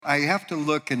I have to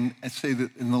look and say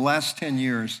that in the last 10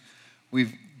 years,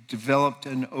 we've developed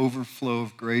an overflow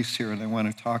of grace here, and I want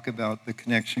to talk about the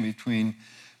connection between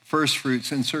first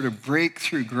fruits and sort of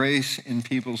breakthrough grace in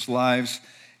people's lives.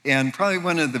 And probably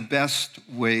one of the best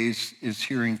ways is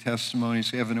hearing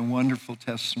testimonies. We have a wonderful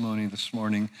testimony this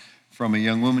morning from a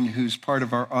young woman who's part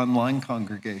of our online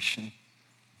congregation.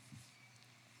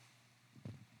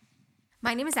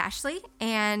 My name is Ashley,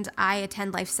 and I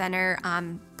attend Life Center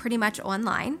pretty much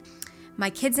online.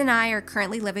 My kids and I are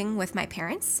currently living with my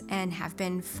parents and have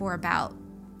been for about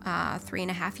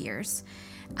 3.5 years.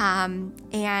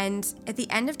 And at the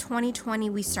end of 2020,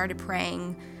 we started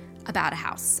praying about a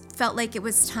house. Felt like it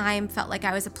was time, felt like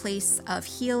I was a place of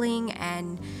healing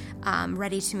and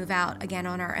ready to move out again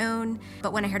on our own.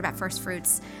 But when I heard about First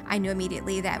Fruits, I knew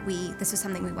immediately that this was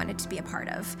something we wanted to be a part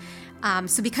of.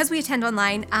 So because we attend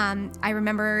online, I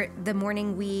remember the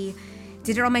morning we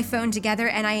did it on my phone together,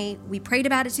 and we prayed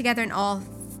about it together, and all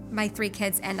my 3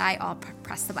 kids and I all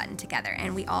pressed the button together,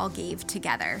 and we all gave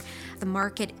together. The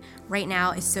market right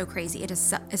now is so crazy. It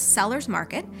is a seller's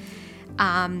market.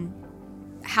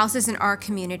 Houses in our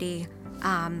community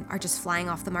are just flying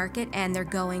off the market, and they're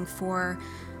going for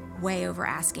way over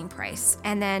asking price.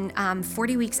 And then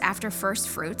 40 weeks after First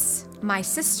Fruits, my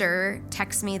sister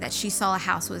texted me that she saw a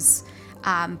house was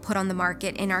put on the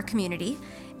market in our community,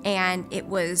 and it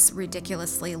was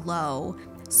ridiculously low.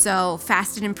 So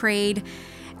fasted and prayed,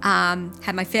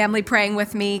 had my family praying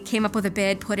with me, came up with a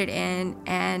bid, put it in,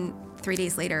 and 3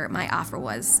 days later, my offer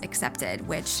was accepted,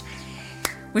 which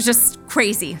was just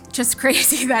crazy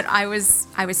that I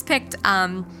was picked.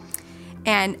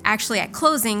 And actually at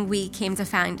closing, we came to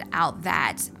find out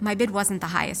that my bid wasn't the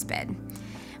highest bid.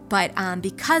 But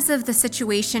because of the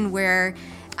situation where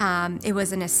it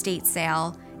was an estate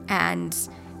sale and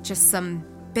just some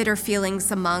bitter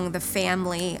feelings among the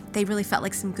family, they really felt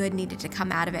like some good needed to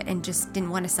come out of it and just didn't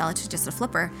want to sell it to just a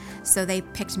flipper. So they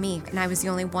picked me, and I was the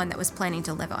only one that was planning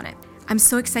to live on it. I'm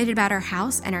so excited about our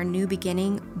house and our new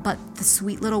beginning, but the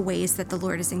sweet little ways that the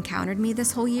Lord has encountered me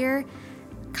this whole year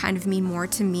kind of mean more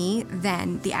to me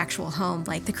than the actual home.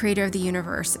 Like, the creator of the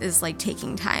universe is like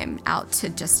taking time out to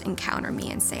just encounter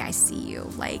me and say, I see you.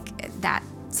 Like, that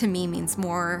to me means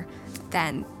more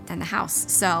than the house.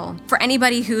 So for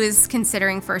anybody who is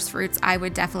considering First Fruits, I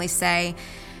would definitely say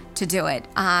to do it,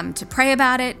 to pray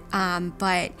about it,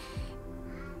 but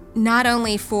not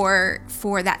only for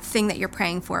that thing that you're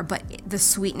praying for, but the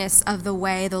sweetness of the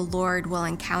way the Lord will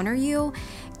encounter you,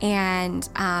 and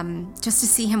just to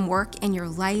see him work in your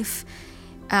life.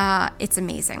 It's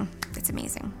amazing. It's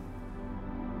amazing.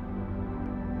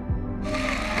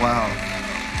 Wow.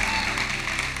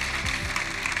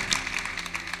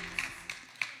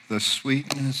 The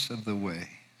sweetness of the ways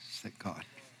that God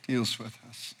deals with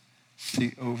us. It's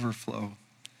the overflow.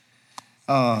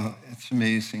 Oh, it's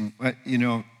amazing. But,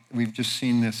 we've just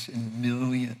seen this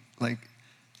in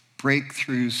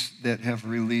breakthroughs that have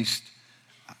released,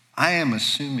 I am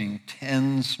assuming,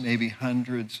 tens, maybe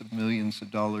hundreds of millions of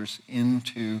dollars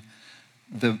into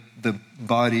the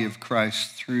body of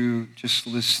Christ through just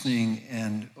listening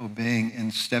and obeying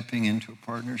and stepping into a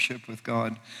partnership with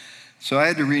God. So I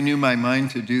had to renew my mind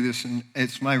to do this, and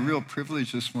it's my real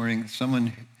privilege this morning,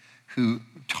 someone who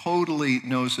totally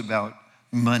knows about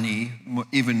money,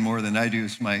 even more than I do,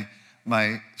 is my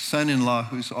son-in-law,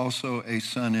 who's also a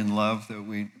son-in-love, that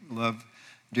we love,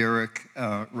 Derek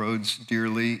Rhodes,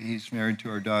 dearly. He's married to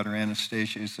our daughter,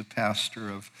 Anastasia. He's the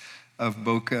pastor of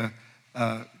Boca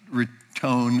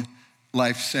Raton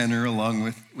Life Center,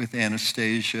 along with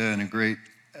Anastasia, and a great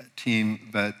team,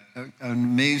 but an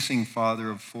amazing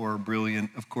father of 4, brilliant.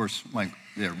 Of course,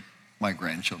 they're my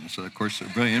grandchildren, so of course they're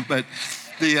brilliant, but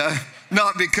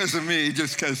not because of me,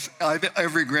 just because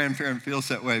every grandparent feels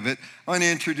that way. But I want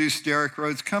to introduce Derek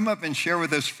Rhodes. Come up and share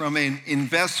with us from an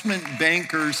investment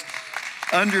banker's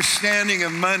understanding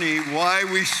of money why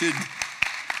we should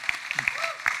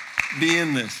be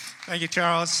in this. Thank you,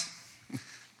 Charles.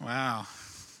 Wow,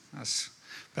 that's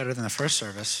better than the first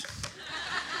service.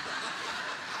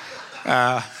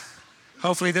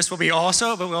 Hopefully this will be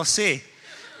also, but we'll see.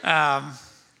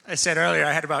 I said earlier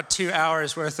I had about 2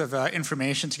 hours worth of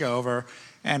information to go over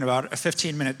and about a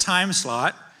 15-minute time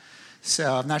slot.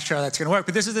 So I'm not sure how that's going to work.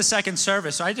 But this is the second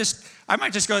service, so I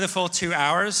might just go the full 2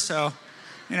 hours. So,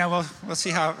 we'll see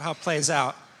how it plays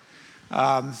out.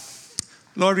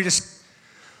 Lord,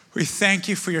 we thank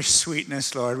you for your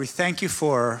sweetness, Lord. We thank you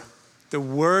for the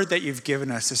word that you've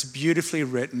given us, this beautifully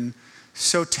written,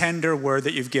 so tender word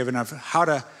that you've given of how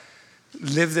to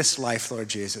live this life, Lord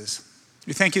Jesus.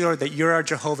 We thank you, Lord, that you're our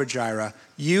Jehovah Jireh.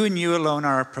 You and you alone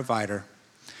are our provider.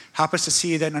 Help us to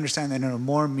see that and understand that in a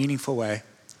more meaningful way.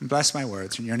 and bless my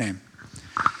words in your name.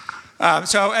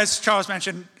 So as Charles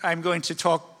mentioned, I'm going to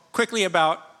talk quickly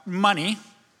about money,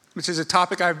 which is a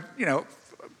topic I'm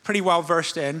pretty well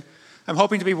versed in. I'm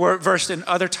hoping to be versed in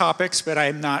other topics, but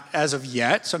I'm not as of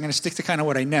yet, so I'm going to stick to kind of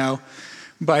what I know.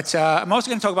 But I'm also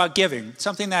going to talk about giving,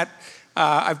 something that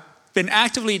I've been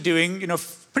actively doing,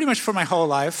 pretty much for my whole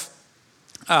life,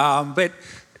 but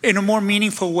in a more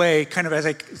meaningful way, kind of as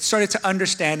I started to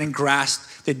understand and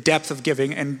grasp the depth of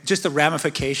giving and just the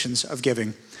ramifications of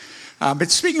giving. But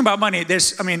speaking about money,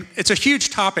 it's a huge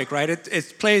topic, right?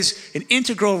 It plays an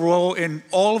integral role in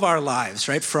all of our lives,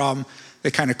 right? From the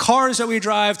kind of cars that we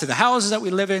drive, to the houses that we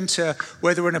live in, to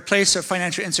whether we're in a place of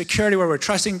financial insecurity where we're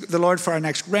trusting the Lord for our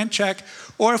next rent check,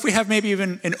 or if we have maybe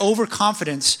even an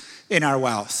overconfidence in our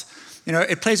wealth.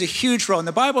 It plays a huge role. And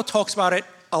the Bible talks about it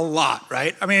a lot,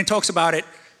 right? It talks about it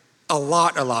a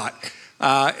lot.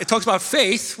 It talks about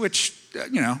faith, which,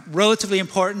 relatively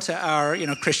important to our,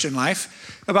 Christian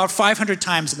life, about 500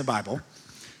 times in the Bible.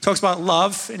 It talks about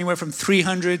love anywhere from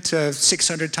 300 to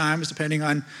 600 times, depending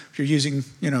on if you're using,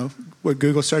 what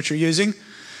Google search you're using.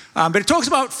 But it talks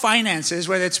about finances,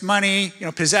 whether it's money,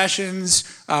 possessions,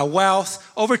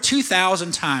 wealth, over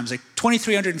 2,000 times, like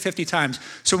 2,350 times.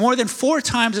 So more than 4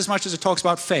 times as much as it talks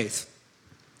about faith.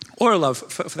 Or love,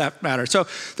 for that matter. So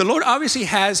the Lord obviously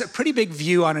has a pretty big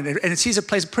view on it, and it sees it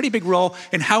plays a pretty big role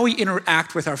in how we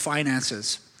interact with our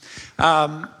finances.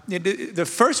 The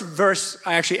first verse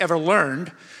I actually ever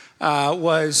learned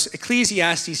was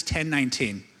Ecclesiastes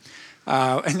 10:19.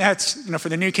 And that's, for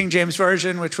the New King James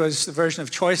Version, which was the version of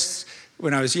choice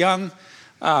when I was young.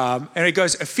 And it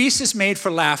goes, "A feast is made for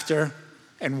laughter,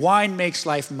 and wine makes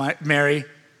life merry,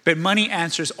 but money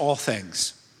answers all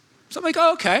things." So I'm like,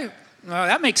 oh, okay. Well,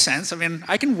 that makes sense.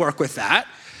 I can work with that.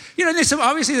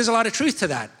 Obviously there's a lot of truth to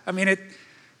that. It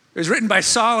was written by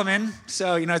Solomon,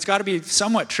 so, it's got to be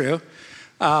somewhat true.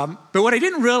 But what I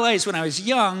didn't realize when I was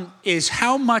young is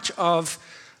how much of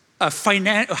a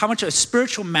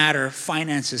spiritual matter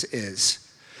finances is.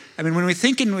 When we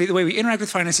think in the way we interact with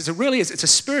finances, it's a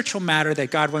spiritual matter that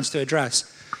God wants to address.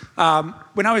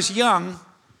 When I was young,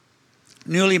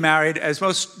 newly married, as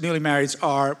most newly marrieds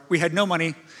are, we had no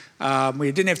money.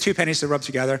 We didn't have 2 pennies to rub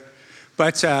together,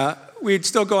 but we'd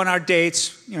still go on our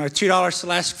dates, $2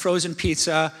 Celeste frozen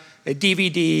pizza, a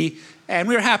DVD, and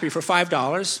we were happy for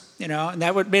 $5, and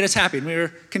that made us happy, and we were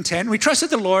content. We trusted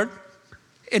the Lord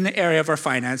in the area of our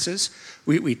finances.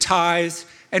 We tithed,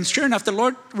 and sure enough, the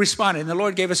Lord responded, and the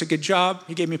Lord gave us a good job.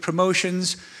 He gave me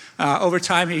promotions. Over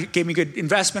time, he gave me good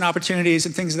investment opportunities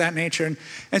and things of that nature.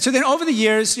 And so then over the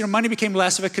years, money became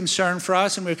less of a concern for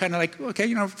us, and we were kind of like,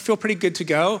 okay, feel pretty good to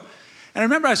go. And I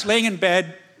remember I was laying in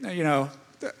bed,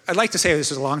 I'd like to say this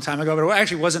was a long time ago, but it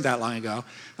actually wasn't that long ago.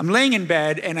 I'm laying in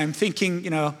bed, and I'm thinking,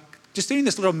 just doing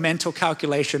this little mental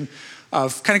calculation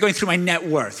of kind of going through my net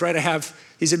worth, right? I have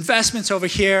these investments over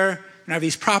here, and I have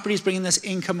these properties bringing this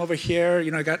income over here.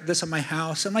 I got this on my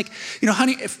house. I'm like,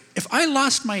 honey, if I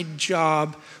lost my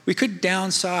job, we could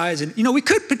downsize and, we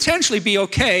could potentially be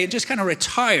okay and just kind of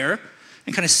retire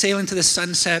and kind of sail into the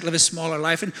sunset, live a smaller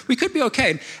life, and we could be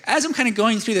okay. And as I'm kind of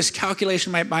going through this calculation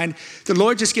in my mind, the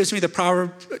Lord just gives me the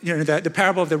proverb, the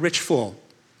parable of the rich fool,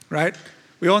 right?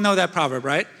 We all know that proverb,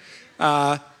 right?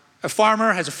 A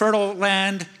farmer has a fertile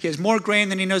land. He has more grain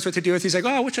than he knows what to do with. He's like,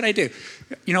 oh, what should I do?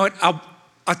 You know what?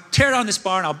 I'll tear down this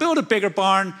barn, I'll build a bigger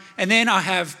barn, and then I'll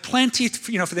have plenty,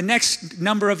 for the next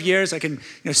number of years. I can,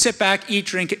 sit back, eat,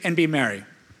 drink, and be merry.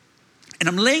 And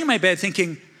I'm laying in my bed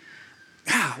thinking,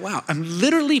 wow, I'm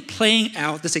literally playing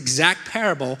out this exact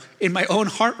parable in my own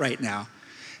heart right now.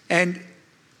 And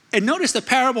notice the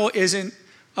parable isn't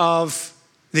of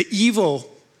the evil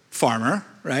farmer,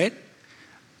 right?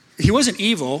 He wasn't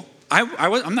evil.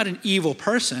 I'm not an evil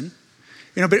person.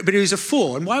 But he was a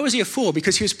fool. And why was he a fool?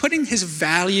 Because he was putting his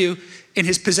value in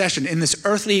his possession, in this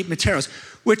earthly materials,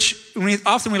 which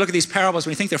often we look at these parables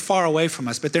and we think they're far away from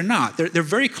us, but they're not. They're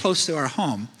very close to our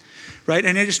home, right?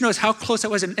 And I just noticed how close that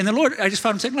was. And the Lord, I just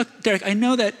found him saying, look, Derek, I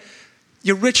know that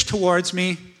you're rich towards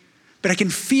me, but I can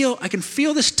feel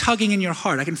this tugging in your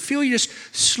heart. I can feel you just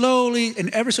slowly and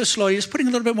ever so slowly, just putting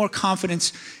a little bit more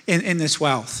confidence in this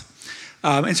wealth.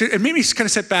 And so it made me kind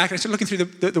of sit back and I started looking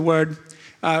through the word.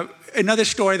 Another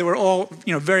story that we're all,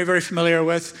 very, very familiar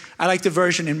with. I like the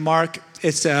version in Mark.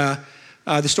 It's the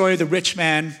story of the rich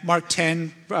man, Mark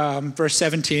 10, verse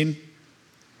 17.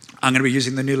 I'm going to be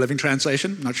using the New Living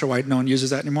Translation. I'm not sure why no one uses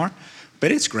that anymore,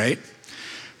 but it's great.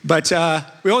 But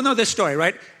we all know this story,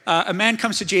 right? A man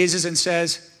comes to Jesus and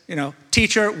says,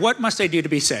 teacher, what must I do to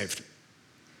be saved?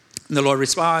 And the Lord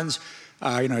responds,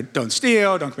 don't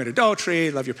steal, don't commit adultery,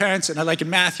 love your parents. And I like in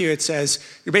Matthew, it says,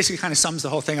 it basically kind of sums the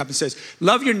whole thing up and says,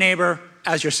 love your neighbor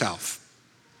as yourself,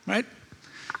 right?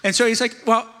 And so he's like,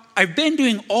 well, I've been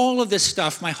doing all of this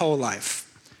stuff my whole life.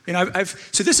 You know,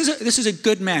 so this is a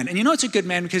good man. And you know it's a good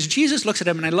man because Jesus looks at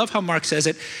him, and I love how Mark says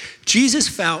it. Jesus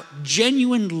felt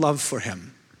genuine love for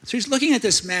him. So he's looking at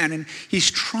this man, and he's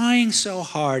trying so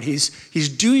hard. He's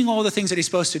doing all the things that he's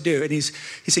supposed to do. And he's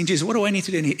saying, Jesus, what do I need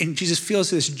to do? And Jesus feels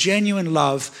this genuine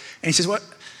love. And he says, what?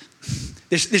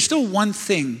 There's still one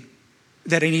thing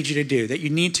that I need you to do, that you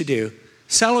need to do.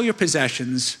 Sell all your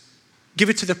possessions, give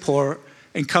it to the poor,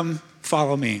 and come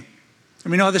follow me. And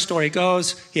we know how the story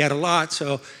goes. He had a lot,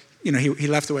 so he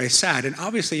left away sad. And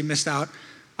obviously he missed out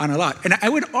on a lot. And I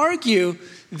would argue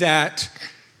that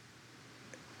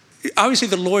obviously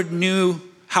the Lord knew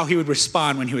how he would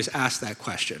respond when he was asked that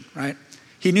question, right?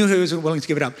 He knew he was willing to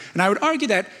give it up. And I would argue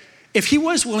that if he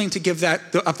was willing to give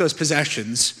up those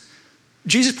possessions,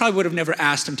 Jesus probably would have never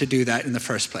asked him to do that in the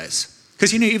first place.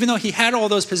 Because he knew even though he had all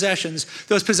those possessions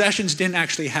didn't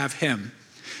actually have him.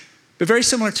 But very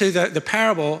similar to the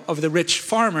parable of the rich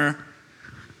farmer,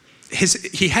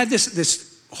 he had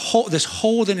this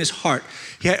hold in his heart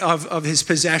of his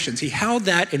possessions. He held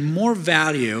that in more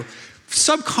value,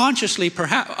 subconsciously,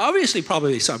 perhaps, obviously,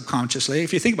 probably subconsciously.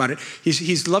 If you think about it,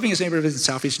 he's loving his neighbor as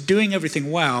himself. He's doing everything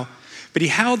well, but he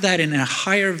held that in a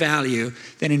higher value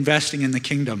than investing in the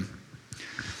kingdom.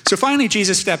 So finally,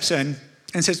 Jesus steps in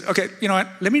and says, "Okay, you know what?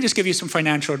 Let me just give you some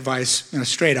financial advice,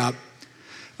 straight up."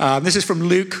 This is from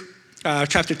Luke.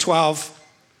 Chapter 12,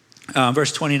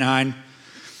 verse 29.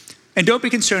 And don't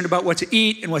be concerned about what to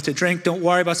eat and what to drink. Don't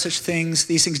worry about such things.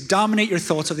 These things dominate your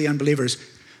thoughts of the unbelievers,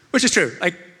 which is true.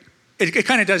 Like it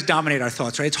kind of does dominate our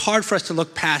thoughts, right? It's hard for us to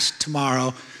look past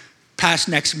tomorrow, past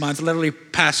next month, literally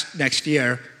past next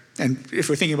year. And if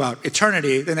we're thinking about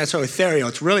eternity, then that's so ethereal.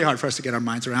 It's really hard for us to get our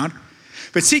minds around.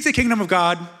 But seek the kingdom of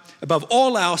God above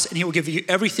all else, and he will give you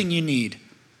everything you need.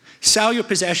 Sell your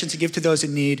possessions and give to those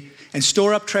in need, and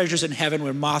store up treasures in heaven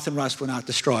where moth and rust will not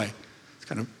destroy. It's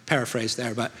kind of paraphrased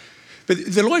there, but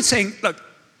the Lord's saying, look,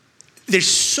 there's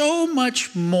so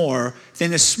much more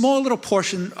than this small little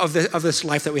portion of this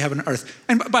life that we have on earth.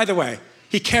 And by the way,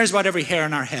 he cares about every hair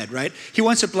on our head, right? He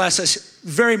wants to bless us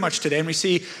very much today, and we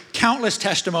see countless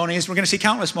testimonies. We're going to see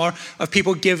countless more of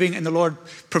people giving and the Lord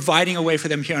providing a way for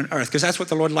them here on earth, because that's what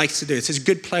the Lord likes to do. It's his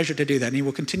good pleasure to do that, and he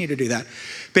will continue to do that.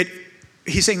 But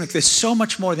he's saying, look, there's so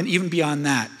much more than even beyond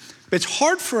that. But it's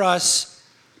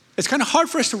kind of hard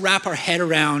for us to wrap our head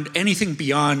around anything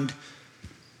beyond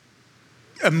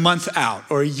a month out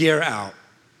or a year out.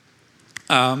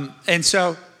 And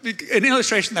so an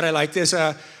illustration that I like, there's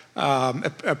a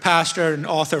pastor and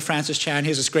author, Francis Chan. He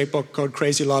has this great book called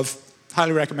Crazy Love.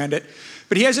 Highly recommend it.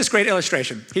 But he has this great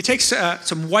illustration. He takes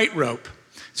some white rope.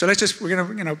 So we're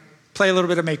going to play a little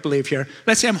bit of make-believe here.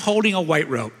 Let's say I'm holding a white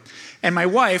rope. And my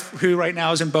wife, who right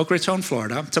now is in Boca Raton,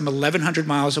 Florida, some 1,100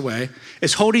 miles away,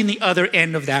 is holding the other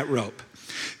end of that rope.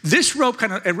 This rope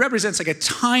it represents like a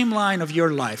timeline of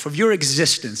your life, of your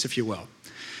existence, if you will.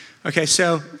 Okay,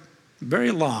 so very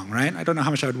long, right? I don't know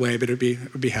how much I would weigh, but it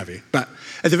would be heavy. But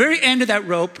at the very end of that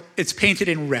rope, it's painted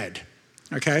in red.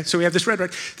 Okay, so we have this red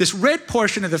rope. This red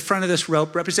portion of the front of this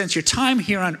rope represents your time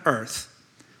here on earth,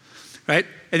 right?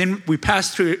 And then we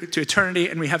pass through to eternity,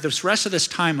 and we have this rest of this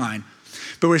timeline.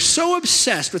 But we're so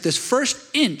obsessed with this first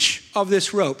inch of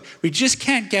this rope, we just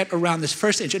can't get around this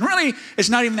first inch. And really, it's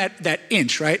not even that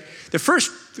inch, right? The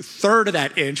first third of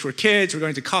that inch, we're kids, we're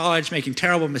going to college, making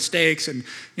terrible mistakes and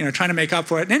trying to make up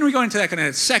for it. And then we go into that kind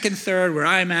of second third where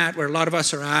I'm at, where a lot of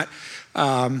us are at,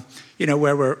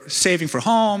 where we're saving for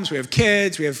homes, we have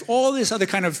kids, we have all this other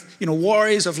kind of,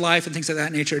 worries of life and things of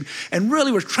that nature. And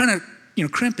really we're trying to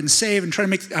crimp and save and try to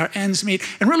make our ends meet.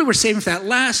 And really we're saving for that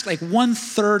last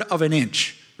 1/3 of an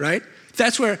inch, right?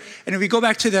 That's where, and if we go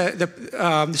back to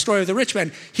the story of the rich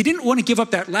man, he didn't want to give up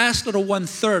that last little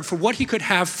 1/3 for what he could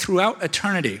have throughout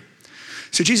eternity.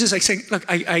 So Jesus is saying, look,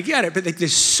 I get it, but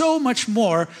there's so much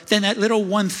more than that little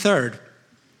 1/3.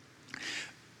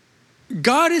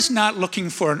 God is not looking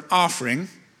for an offering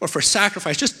or for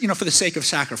sacrifice, just for the sake of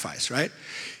sacrifice, right?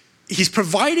 He's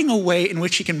providing a way in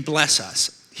which he can bless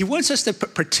us. He wants us to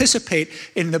participate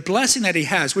in the blessing that he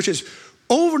has, which is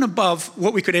over and above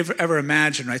what we could ever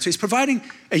imagine, right? So he's providing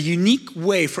a unique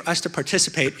way for us to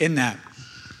participate in that.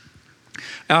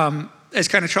 As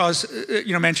kind of Charles,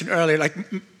 mentioned earlier,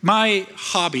 my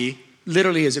hobby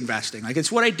literally is investing.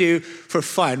 It's what I do for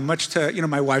fun, much to,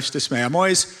 my wife's dismay. I'm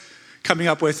always coming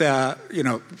up with,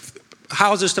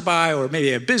 houses to buy or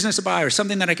maybe a business to buy or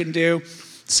something that I can do.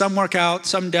 Some work out,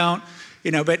 some don't,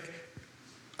 but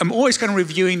I'm always kind of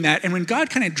reviewing that. And when God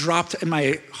kind of dropped in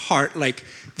my heart,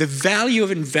 the value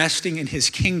of investing in his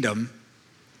kingdom,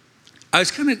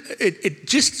 it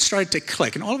just started to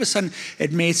click. And all of a sudden,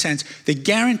 it made sense. The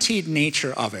guaranteed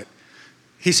nature of it.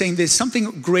 He's saying there's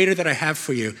something greater that I have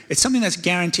for you. It's something that's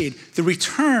guaranteed. The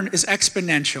return is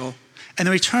exponential, and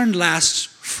the return lasts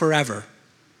forever.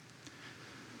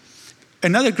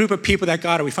 Another group of people that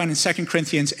got it, we find in 2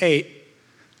 Corinthians 8,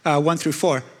 1 through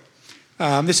 4.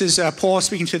 This is Paul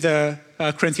speaking to the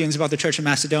Corinthians about the church in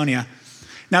Macedonia.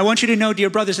 Now I want you to know, dear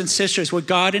brothers and sisters, what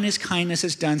God in his kindness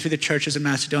has done through the churches in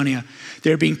Macedonia.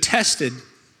 They're being tested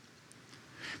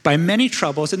by many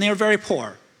troubles, and they are very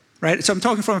poor, right? So I'm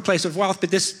talking from a place of wealth, but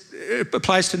this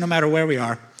applies to no matter where we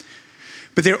are.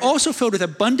 But they're also filled with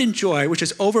abundant joy, which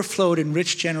has overflowed in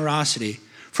rich generosity.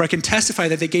 For I can testify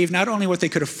that they gave not only what they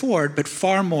could afford, but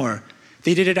far more.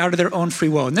 They did it out of their own free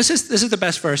will. And this is the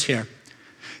best verse here.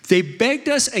 They begged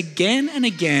us again and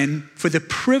again for the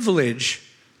privilege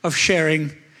of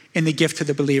sharing in the gift to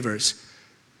the believers.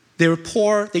 They were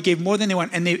poor, they gave more than they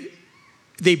want, and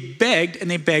they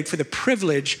begged for the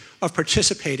privilege of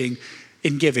participating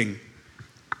in giving.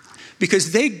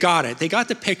 Because they got it, they got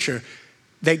the picture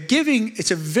that giving,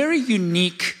 it's a very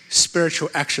unique spiritual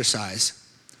exercise.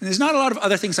 And there's not a lot of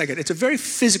other things like it. It's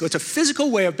a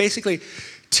physical way of basically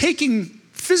taking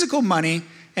physical money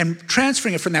and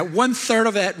transferring it from that 1/3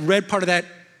 of that red part of that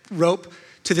rope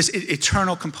to this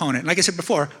eternal component. Like I said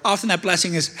before, often that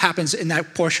blessing happens in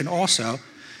that portion also.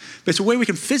 But it's a way we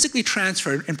can physically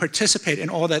transfer and participate in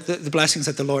all that the blessings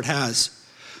that the Lord has.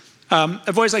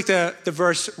 I've always liked the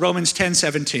verse Romans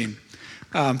 10:17.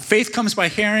 Faith comes by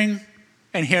hearing,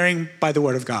 and hearing by the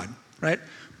word of God, right?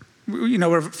 You know,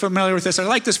 we're familiar with this. I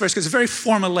like this verse because it's very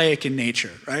formulaic in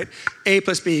nature, right? A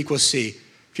plus B equals C.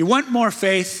 If you want more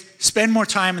faith, spend more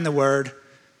time in the word,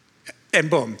 and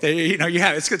boom, you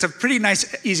have it. It's a pretty nice,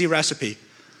 easy recipe.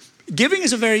 Giving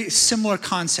is a very similar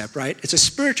concept, right? It's a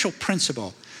spiritual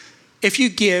principle. If you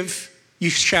give, you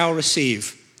shall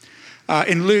receive.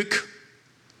 In Luke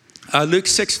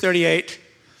 6:38,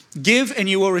 give and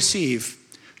you will receive.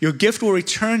 Your gift will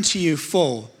return to you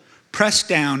full, pressed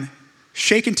down,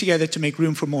 shaken together to make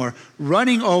room for more,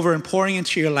 running over and pouring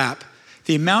into your lap.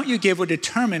 The amount you give will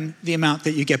determine the amount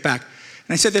that you get back.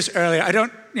 And I said this earlier, I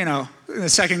don't, in the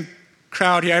second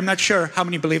crowd here, I'm not sure how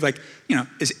many believe,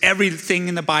 is everything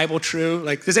in the Bible true?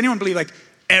 Does anyone believe,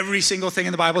 every single thing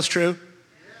in the Bible is true?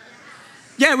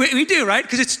 Yeah, we do, right?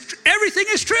 Because everything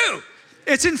is true.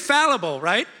 It's infallible,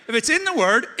 right? If it's in the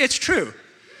Word, it's true.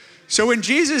 So when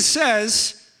Jesus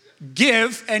says,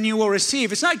 give and you will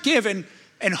receive, it's not give and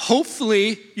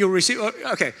hopefully you'll receive.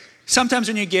 Okay, sometimes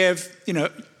when you give,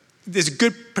 there's a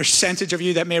good percentage of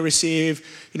you that may receive,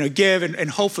 give and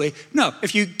hopefully. No,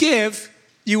 if you give,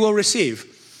 you will receive.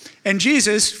 And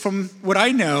Jesus, from what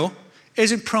I know,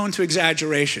 isn't prone to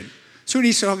exaggeration. So when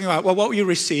he's talking about, well, what will you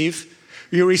receive?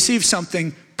 You'll receive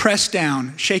something pressed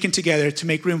down, shaken together to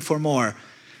make room for more.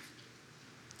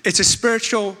 It's a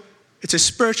spiritual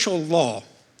law.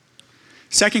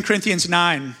 2 Corinthians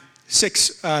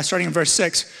 9:6, starting in verse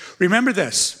 6. Remember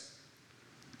this.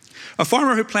 A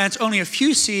farmer who plants only a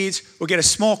few seeds will get a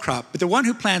small crop, but the one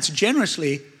who plants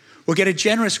generously will get a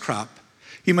generous crop.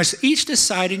 You must each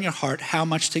decide in your heart how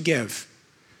much to give.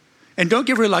 And don't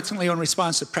give reluctantly or in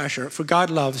response to pressure, for God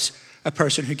loves a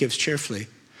person who gives cheerfully.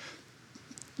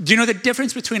 Do you know the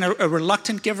difference between a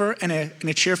reluctant giver and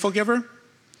a cheerful giver?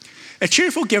 A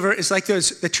cheerful giver is like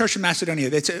the church in Macedonia.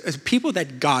 It's people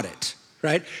that got it,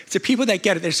 right? It's the people that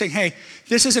get it. They're saying, hey,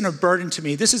 this isn't a burden to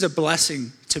me. This is a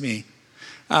blessing to me.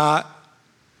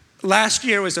 Last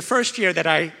year was the first year that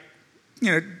I,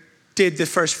 did the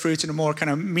first fruits in a more kind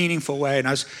of meaningful way. And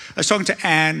I was talking to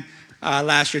Anne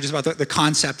last year just about the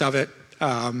concept of it.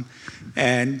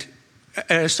 And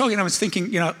I was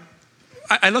thinking,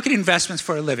 I look at investments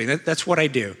for a living. That's what I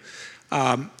do.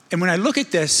 And when I look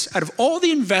at this, out of all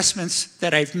the investments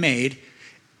that I've made,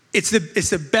 it's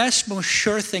the best, most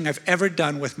sure thing I've ever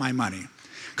done with my money.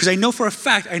 Because I know for a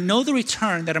fact, I know the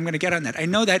return that I'm going to get on that. I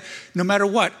know that no matter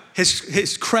what,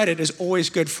 his credit is always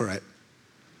good for it.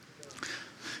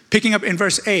 Picking up in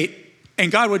verse 8,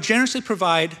 and God will generously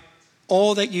provide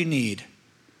all that you need.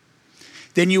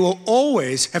 Then you will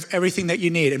always have everything that you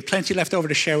need and plenty left over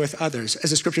to share with others. As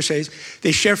the scripture says,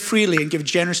 they share freely and give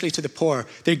generously to the poor.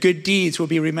 Their good deeds will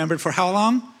be remembered for how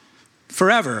long?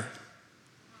 Forever.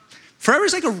 Forever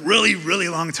is like a really, really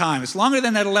long time. It's longer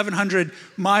than that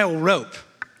 1,100-mile rope.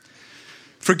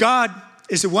 For God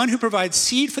is the one who provides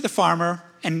seed for the farmer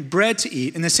and bread to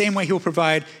eat. In the same way, he will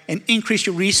provide and increase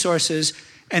your resources,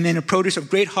 and then a produce of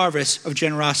great harvest of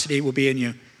generosity will be in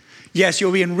you. Yes,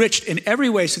 you'll be enriched in every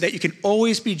way so that you can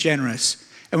always be generous.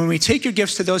 And when we take your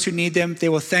gifts to those who need them, they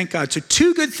will thank God. So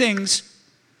 2 good things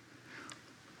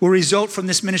will result from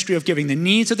this ministry of giving. The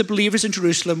needs of the believers in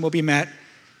Jerusalem will be met,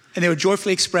 and they will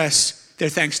joyfully express their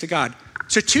thanks to God.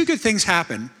 So 2 good things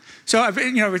happen. So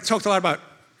we talked a lot about,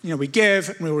 we give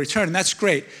and we will return, and that's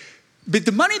great. But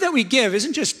the money that we give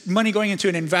isn't just money going into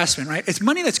an investment, right? It's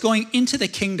money that's going into the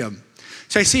kingdom.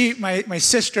 So I see my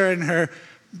sister and her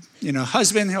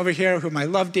husband over here, whom I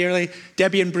love dearly,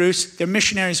 Debbie and Bruce, they're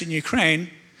missionaries in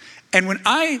Ukraine. And when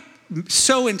I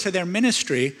sow into their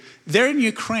ministry, they're in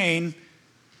Ukraine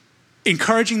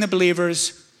encouraging the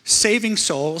believers, saving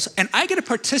souls, and I get to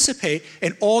participate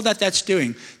in all that that's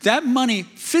doing. That money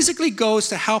physically goes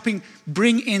to helping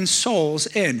bring in souls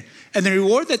in. And the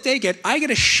reward that they get, I get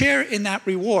to share in that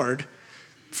reward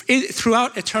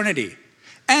throughout eternity.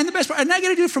 And the best part, and I get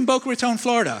to do it from Boca Raton,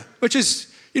 Florida, which is,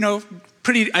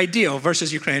 pretty ideal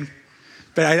versus Ukraine.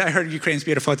 But I heard Ukraine's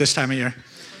beautiful at this time of year.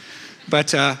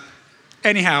 But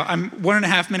anyhow, I'm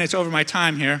 1.5 minutes over my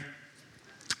time here,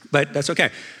 but that's okay.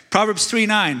 Proverbs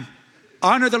 3:9,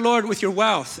 honor the Lord with your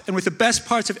wealth and with the best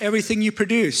parts of everything you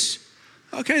produce.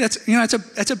 Okay,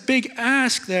 that's a big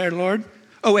ask there, Lord.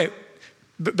 Oh wait,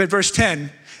 but verse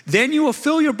 10, then you will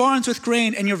fill your barns with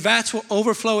grain and your vats will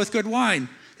overflow with good wine.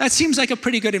 That seems like a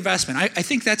pretty good investment. I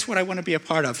think that's what I want to be a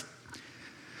part of.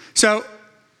 So,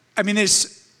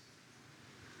 there's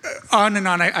on and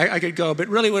on I could go, but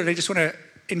really what I just want to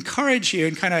encourage you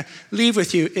and kind of leave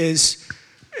with you is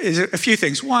a few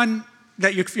things. One,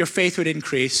 that your faith would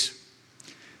increase.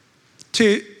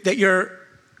 2, that your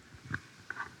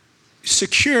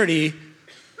security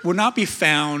will not be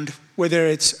found, whether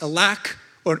it's a lack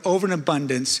or an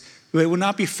overabundance, it will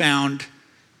not be found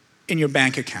in your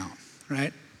bank account,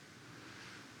 right?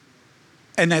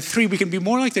 And that 3, we can be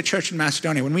more like the church in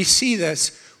Macedonia. When we see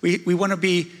this, we want to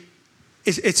be,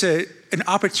 it's an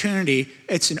opportunity,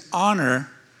 it's an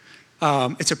honor,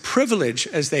 it's a privilege,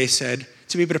 as they said,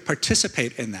 to be able to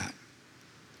participate in that.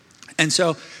 And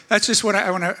so that's just what I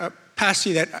want to pass to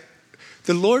you, that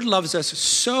the Lord loves us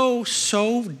so,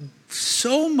 so,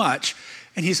 so much.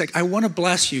 And he's like, I want to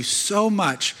bless you so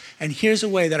much. And here's a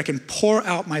way that I can pour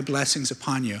out my blessings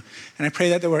upon you. And I pray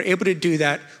that we're able to do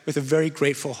that with a very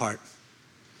grateful heart.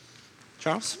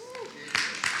 Charles?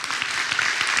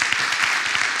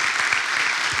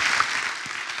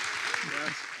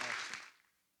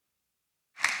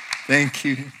 Thank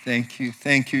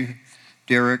you,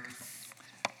 Derek.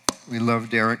 We love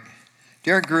Derek.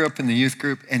 Derek grew up in the youth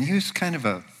group, and he was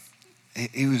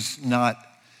he was not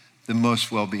the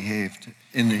most well-behaved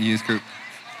in the youth group.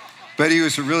 But he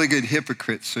was a really good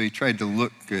hypocrite, so he tried to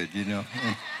look good,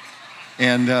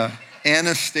 And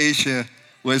Anastasia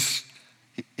was,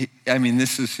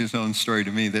 this is his own story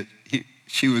to me, that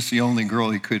she was the only girl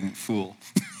he couldn't fool.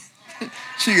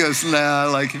 She goes,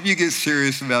 nah, if you get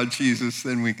serious about Jesus,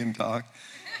 then we can talk.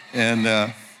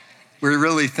 And we're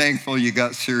really thankful you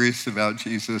got serious about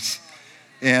Jesus.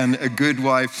 And a good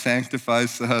wife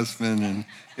sanctifies the husband, and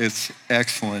it's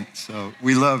excellent. So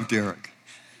we love Derek.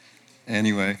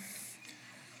 Anyway,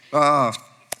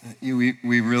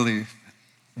 we really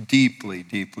deeply,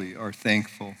 deeply are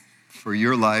thankful for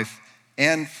your life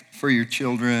and for your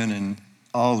children and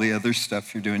all the other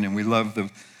stuff you're doing. And we love the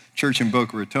church in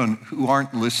Boca Raton, who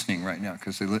aren't listening right now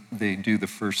because they do the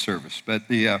first service. But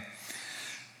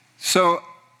so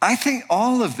I think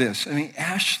all of this,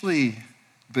 Ashley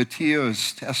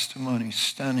Batillo's testimony,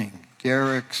 stunning.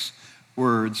 Derek's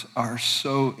words are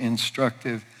so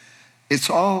instructive. It's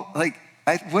all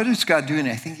what is God doing?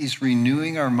 I think he's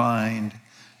renewing our mind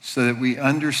so that we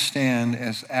understand,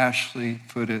 as Ashley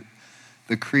put it,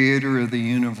 the creator of the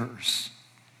universe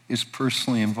is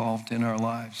personally involved in our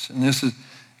lives. And this is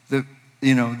the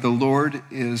Lord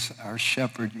is our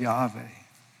shepherd, Yahweh.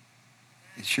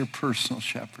 It's your personal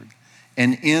shepherd.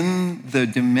 And in the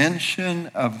dimension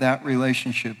of that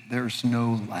relationship, there's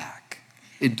no lack.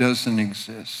 It doesn't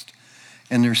exist.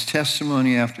 And there's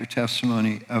testimony after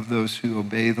testimony of those who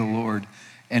obey the Lord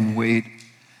and wait,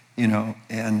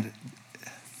 and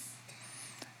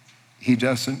he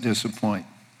doesn't disappoint.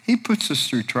 He puts us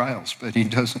through trials, but he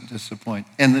doesn't disappoint.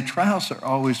 And the trials are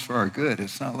always for our good.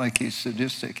 It's not like he's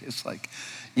sadistic. It's like,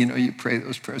 you pray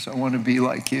those prayers, I want to be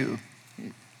like you.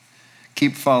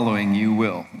 Keep following, you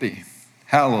will be.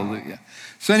 Hallelujah.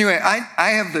 So anyway, I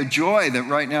have the joy that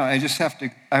right now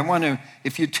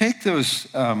if you take those,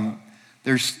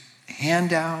 there's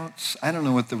handouts. I don't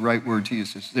know what the right word to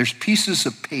use is. There's pieces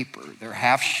of paper. They're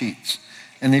half sheets.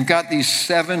 And they've got these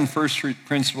 7 first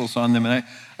principles on them. And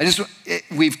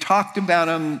we've talked about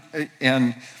them,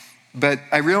 but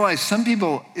I realize some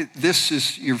people, this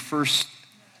is your first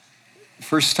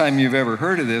time you've ever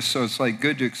heard of this, so it's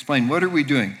good to explain. What are we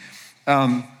doing?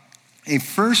 a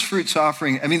first fruits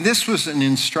offering, I mean, this was an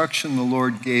instruction the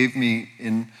Lord gave me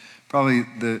in probably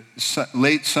the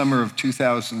late summer of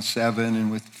 2007,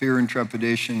 and with fear and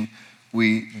trepidation,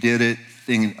 we did it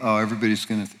thinking, oh, everybody's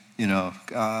going to,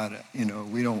 God,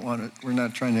 we don't want to, we're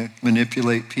not trying to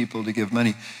manipulate people to give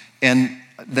money. And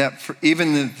that from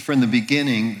the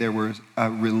beginning, there was a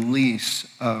release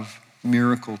of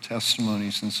miracle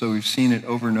testimonies. And so we've seen it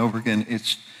over and over again.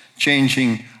 It's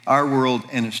changing our world,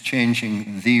 and it's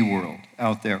changing the world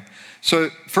out there. So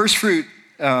first fruit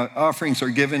offerings are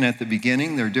given at the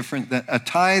beginning. They're different. A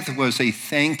tithe was a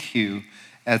thank you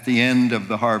at the end of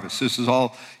the harvest. This is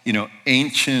all,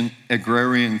 ancient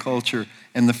agrarian culture.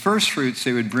 And the first fruits,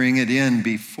 they would bring it in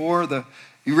before they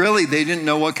didn't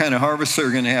know what kind of harvest they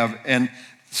were going to have. And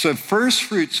so first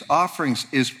fruits offerings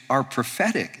are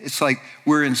prophetic. It's like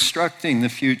we're instructing the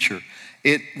future.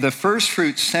 The first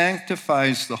fruit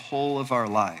sanctifies the whole of our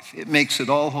life. It makes it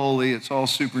all holy. It's all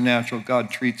supernatural. God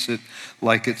treats it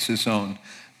like it's his own.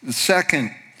 The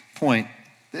second point,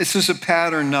 this is a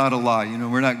pattern, not a law.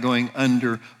 We're not going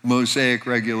under Mosaic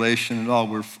regulation at all.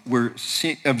 We're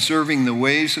observing the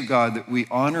ways of God, that we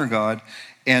honor God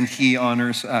and he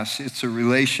honors us. It's a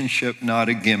relationship, not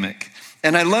a gimmick.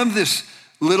 And I love this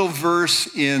little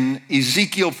verse in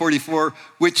Ezekiel 44,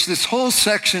 which this whole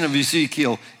section of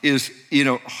Ezekiel is,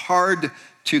 hard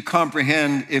to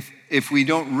comprehend if we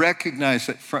don't recognize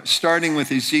that starting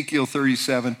with Ezekiel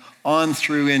 37 on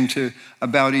through into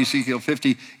about Ezekiel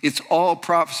 50, it's all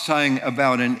prophesying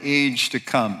about an age to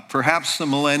come. Perhaps the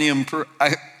millennium,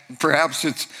 perhaps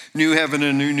it's new heaven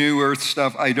and new earth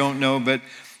stuff, I don't know. But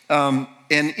and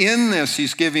in this,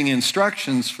 he's giving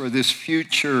instructions for this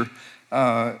future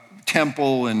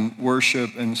temple and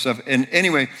worship and stuff. And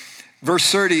anyway, verse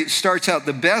 30 starts out,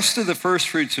 the best of the first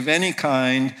fruits of any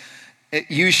kind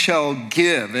you shall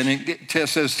give. And it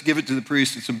says give it to the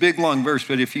priest. It's a big, long verse,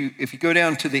 but if you go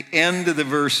down to the end of the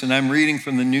verse, and I'm reading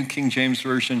from the New King James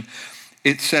Version,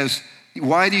 it says,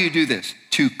 why do you do this?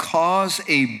 To cause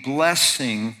a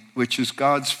blessing, which is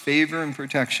God's favor and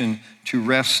protection, to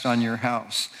rest on your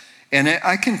house. And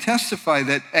I can testify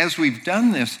that as we've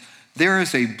done this, there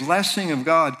is a blessing of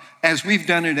God. As we've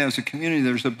done it as a community,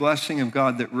 there's a blessing of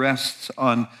God that rests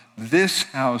on this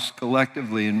house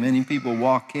collectively. And many people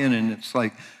walk in, and it's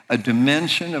like a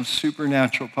dimension of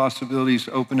supernatural possibilities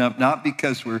open up, not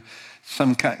because we're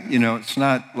some kind, it's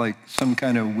not like some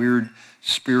kind of weird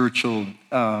spiritual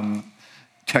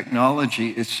technology.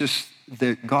 It's just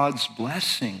that God's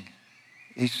blessing.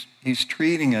 He's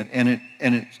treating it, and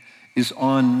it is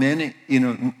on many,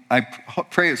 I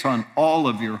pray it's on all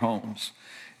of your homes.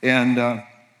 And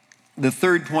the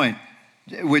third point,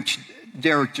 which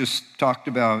Derek just talked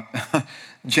about,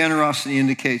 generosity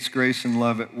indicates grace and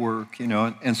love at work,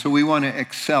 and so we want to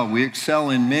excel. We excel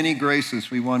in many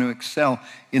graces. We want to excel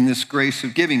in this grace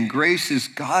of giving. Grace is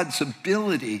God's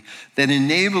ability that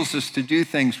enables us to do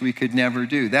things we could never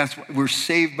do. That's why we're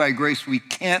saved by grace. We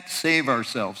can't save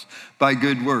ourselves by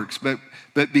good works, but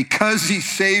because he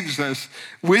saves us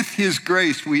with his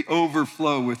grace, we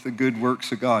overflow with the good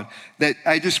works of God. That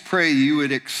I just pray you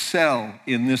would excel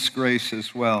in this grace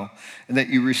as well, and that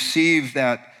you receive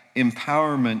that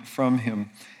empowerment from him.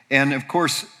 And of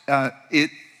course,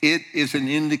 it is an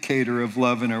indicator of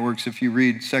love in our works. If you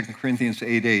read 2 Corinthians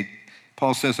 8:8,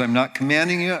 Paul says, I'm not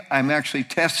commanding you, I'm actually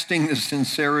testing the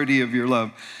sincerity of your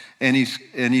love. And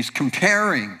he's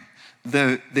comparing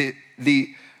the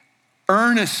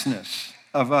earnestness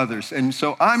of others. And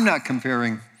so I'm not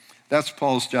comparing, that's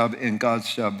Paul's job and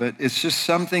God's job, but it's just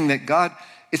something that God,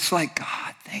 it's like,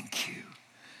 God, thank you.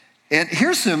 And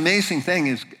here's the amazing thing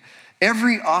is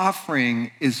every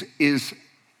offering is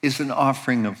an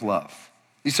offering of love.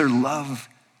 These are love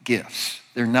gifts.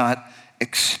 They're not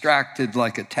extracted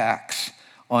like a tax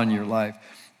on your life.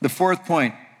 The fourth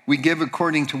point, we give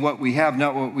according to what we have,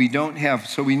 not what we don't have.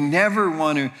 So we never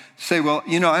want to say, well,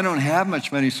 I don't have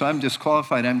much money, so I'm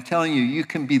disqualified. I'm telling you, you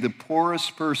can be the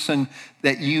poorest person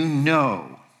that you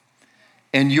know.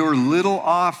 And your little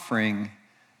offering,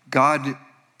 God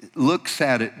looks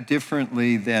at it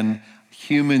differently than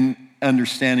human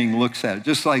understanding looks at it.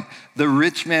 Just like the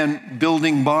rich man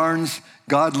building barns,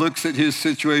 God looks at his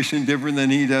situation different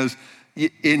than he does.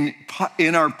 In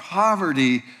our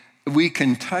poverty, we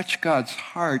can touch God's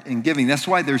heart in giving. That's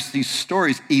why there's these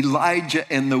stories,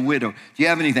 Elijah and the widow. Do you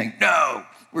have anything? No,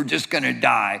 we're just going to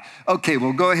die. Okay,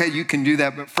 well, go ahead, you can do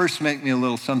that, but first make me a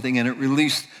little something. And it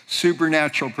released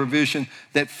supernatural provision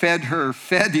that fed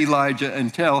Elijah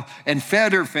and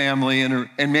fed her family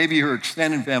and maybe her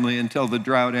extended family until the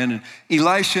drought ended.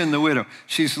 Elisha and the widow,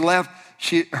 she's left.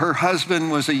 Her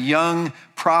husband was a young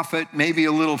prophet, maybe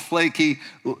a little flaky,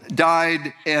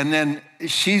 died, and then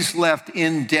she's left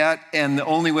in debt, and the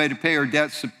only way to pay her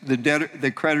debts,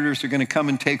 the creditors are going to come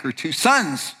and take her 2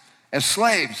 sons as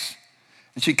slaves.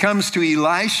 And she comes to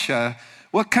Elisha.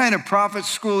 What kind of prophet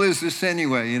school is this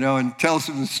anyway? And tells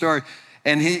him the story.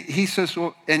 And he says,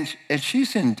 well, and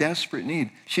she's in desperate need.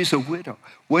 She's a widow.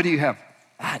 What do you have?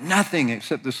 Nothing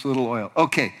except this little oil.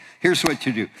 Okay, here's what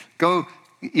you do. Go,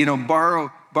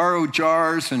 borrow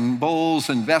jars and bowls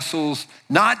and vessels,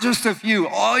 not just a few,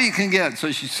 all you can get.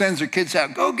 So she sends her kids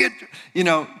out, go get,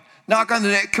 knock on the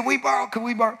door, can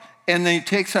we borrow? And then he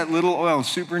takes that little oil,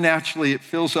 supernaturally it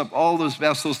fills up all those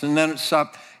vessels, and then it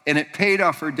stopped, and it paid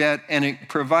off her debt, and it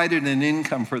provided an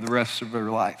income for the rest of her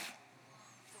life.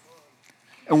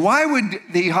 And why would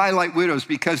he highlight widows?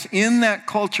 Because in that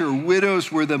culture,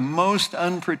 widows were the most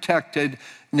unprotected,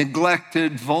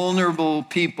 neglected, vulnerable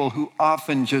people who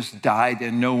often just died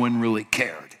and no one really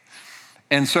cared.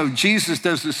 And so Jesus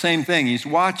does the same thing. He's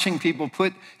watching people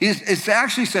it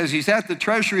actually says he's at the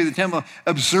treasury of the temple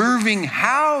observing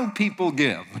how people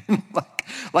give,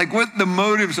 like what the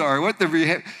motives are, what the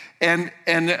behavior. And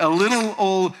a little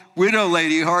old widow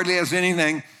lady hardly has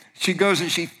anything. She goes and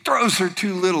she throws her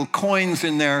 2 little coins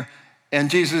in there,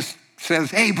 and Jesus says,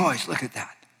 hey, boys, look at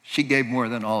that. She gave more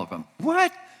than all of them.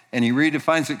 What? And he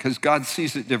redefines it because God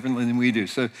sees it differently than we do.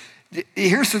 So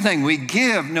here's the thing. We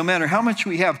give no matter how much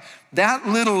we have. That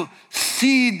little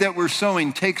seed that we're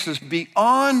sowing takes us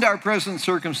beyond our present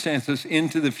circumstances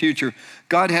into the future.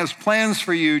 God has plans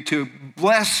for you to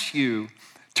bless you,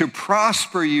 to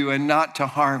prosper you, and not to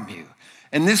harm you.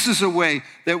 And this is a way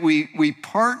that we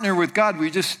partner with God. We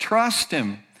just trust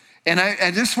him. And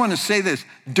I just want to say this.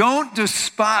 Don't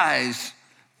despise,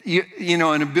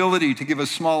 an ability to give a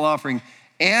small offering.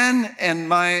 Anne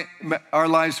and our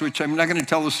lives, which I'm not going to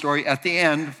tell the story at the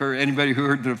end for anybody who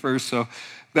heard the first.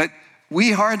 But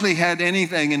we hardly had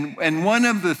anything. And one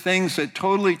of the things that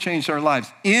totally changed our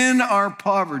lives, in our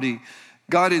poverty,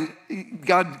 God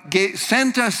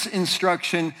sent us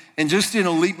instruction, and just in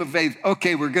a leap of faith,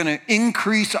 okay, we're going to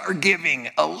increase our giving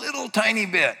a little tiny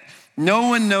bit. No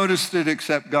one noticed it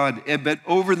except God. But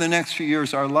over the next few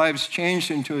years, our lives changed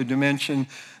into a dimension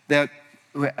that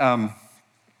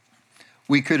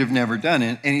we could have never done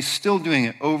it. And he's still doing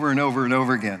it over and over and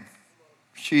over again.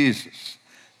 Jesus,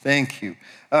 thank you.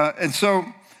 And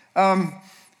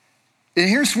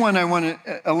here's one I want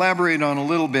to elaborate on a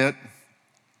little bit.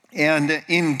 And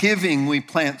in giving, we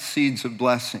plant seeds of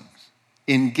blessings.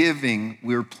 In giving,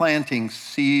 we're planting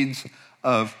seeds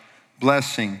of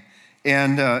blessing.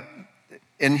 And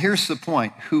here's the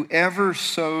point. Whoever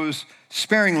sows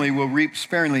sparingly will reap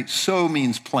sparingly. Sow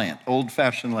means plant,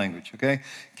 old-fashioned language, okay?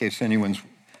 In case anyone's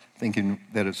thinking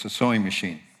that it's a sewing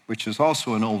machine, which is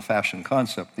also an old-fashioned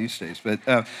concept these days. But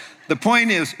the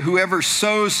point is, whoever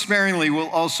sows sparingly will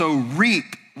also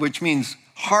reap, which means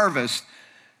harvest,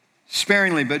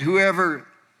 sparingly. But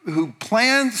who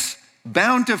plants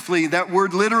bountifully, that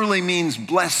word literally means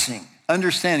blessing.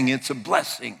 Understanding it's a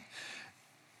blessing.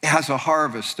 It has a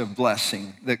harvest of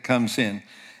blessing that comes in.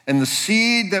 And the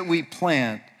seed that we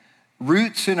plant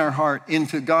roots in our heart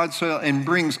into God's soil and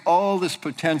brings all this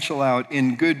potential out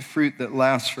in good fruit that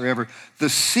lasts forever. The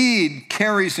seed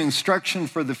carries instruction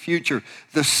for the future.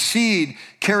 The seed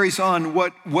carries on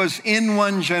what was in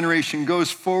one generation, goes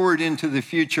forward into the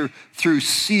future through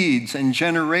seeds and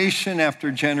generation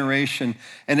after generation.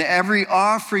 And every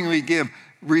offering we give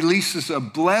releases a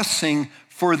blessing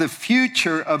for the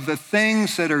future of the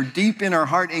things that are deep in our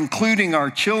heart, including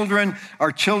our children.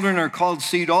 Our children are called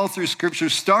seed all through Scripture,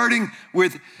 starting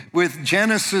with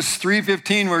Genesis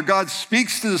 3:15, where God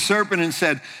speaks to the serpent and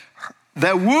said,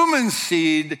 the woman's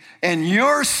seed and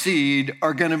your seed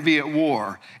are going to be at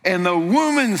war. And the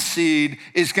woman's seed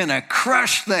is going to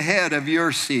crush the head of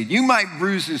your seed. You might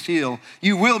bruise his heel.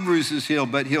 You will bruise his heel,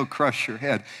 but he'll crush your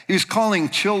head. He's calling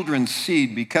children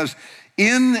seed because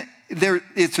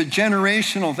it's a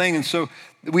generational thing. And so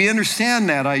we understand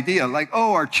that idea. Like,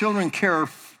 our children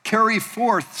carry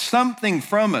forth something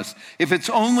from us. If it's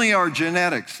only our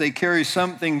genetics, they carry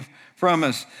something from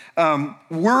us.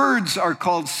 Words are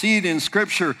called seed in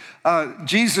Scripture.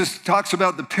 Jesus talks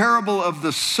about the parable of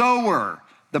the sower,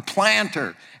 the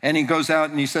planter. And he goes out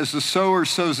and he says, the sower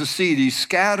sows a seed. He's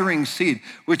scattering seed,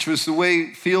 which was the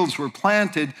way fields were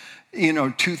planted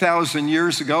 2,000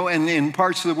 years ago, and in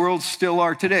parts of the world still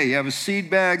are today. You have a seed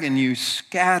bag and you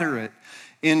scatter it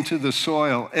into the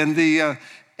soil. And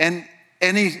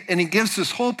And he gives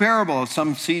this whole parable.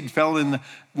 Some seed fell in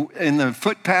the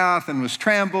footpath and was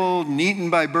trampled and eaten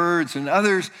by birds, and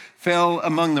others fell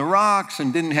among the rocks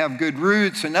and didn't have good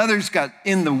roots, and others got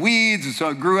in the weeds, and so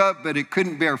it grew up, but it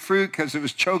couldn't bear fruit because it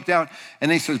was choked out.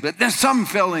 And he says, but then some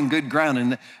fell in good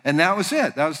ground, and that was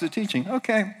it. That was the teaching.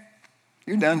 Okay,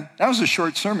 you're done. That was a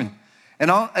short sermon. And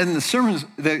the sermons,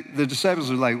 the disciples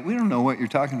are like, we don't know what you're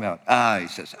talking about. He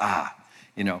says,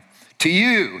 to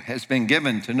you has been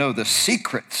given to know the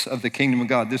secrets of the kingdom of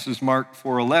God. This is Mark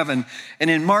 4:11. And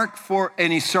in Mark 4,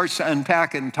 and he starts to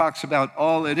unpack it and talks about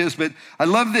all it is. But I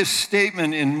love this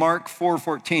statement in Mark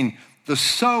 4:14. The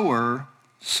sower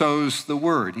sows the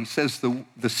word. He says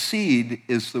the seed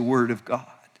is the word of God.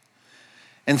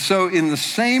 And so in the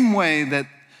same way that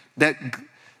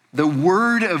the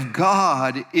word of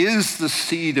God is the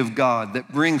seed of God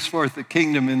that brings forth the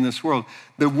kingdom in this world,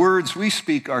 the words we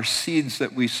speak are seeds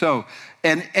that we sow.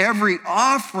 And every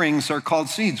offerings are called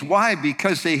seeds. Why?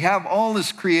 Because they have all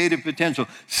this creative potential.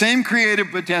 Same creative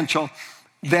potential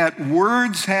that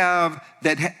words have,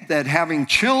 that having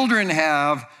children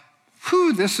have.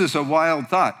 Whew, this is a wild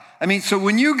thought. I mean, so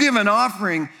when you give an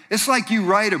offering, it's like you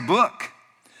write a book.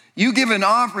 You give an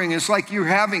offering, it's like you're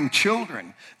having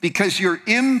children, because you're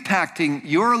impacting,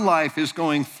 your life is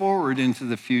going forward into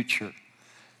the future.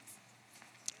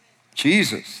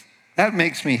 Jesus, that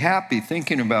makes me happy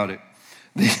thinking about it.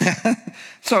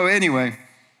 So anyway,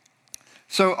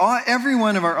 every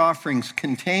one of our offerings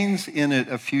contains in it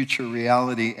a future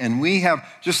reality, and we have,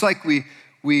 just like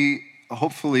we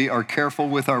hopefully are careful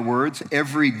with our words,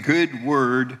 every good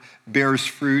word bears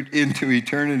fruit into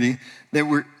eternity, that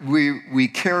we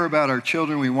care about our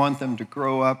children, we want them to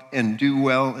grow up and do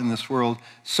well in this world.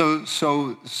 So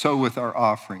with our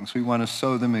offerings, we want to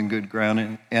sow them in good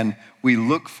ground, and we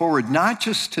look forward not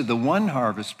just to the one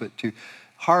harvest, but to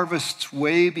harvests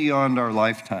way beyond our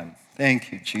lifetime.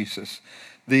 Thank you, Jesus.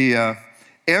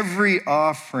 Every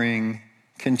offering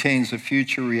contains a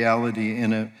future reality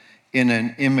in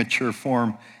an immature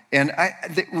form. And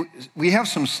we have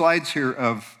some slides here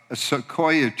of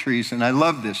sequoia trees, and I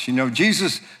love this. You know,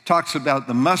 Jesus talks about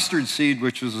the mustard seed,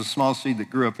 which was a small seed that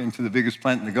grew up into the biggest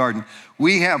plant in the garden.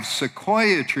 We have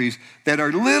sequoia trees that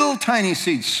are little tiny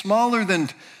seeds, smaller than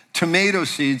tomato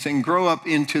seeds, and grow up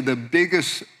into the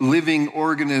biggest living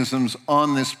organisms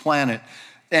on this planet.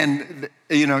 And,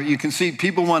 you know, you can see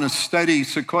people want to study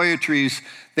sequoia trees.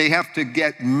 They have to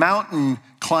get mountain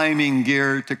climbing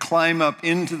gear to climb up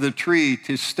into the tree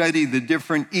to study the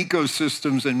different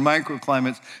ecosystems and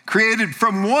microclimates created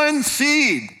from one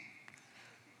seed.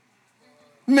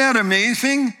 Isn't that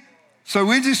amazing? So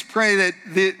we just pray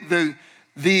that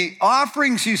the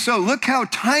offerings you sow, look how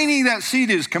tiny that seed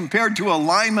is compared to a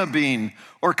lima bean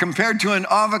or compared to an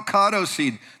avocado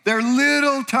seed. They're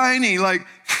little tiny, like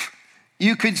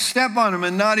you could step on them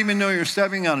and not even know you're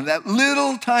stepping on them. That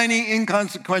little tiny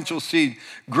inconsequential seed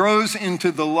grows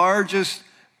into the largest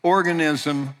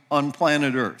organism on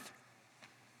planet Earth.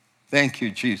 Thank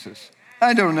you, Jesus.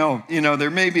 I don't know,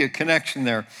 there may be a connection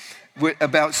there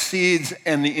about seeds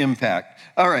and the impact.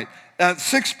 All right,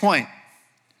 6th point,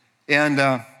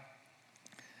 and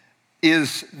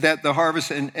is that the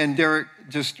harvest, and Derek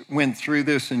just went through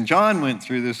this, and John went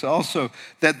through this also,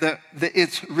 that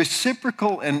it's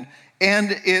reciprocal and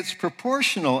it's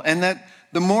proportional, and that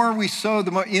the more we sow, the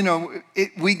more,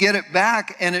 we get it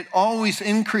back, and it always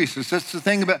increases. That's the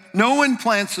thing about, no one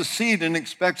plants a seed and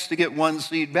expects to get one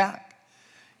seed back.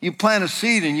 You plant a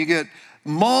seed and you get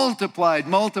multiplied.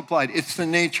 It's the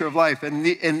nature of life. And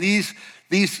these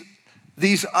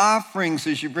offerings,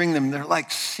 as you bring them, they're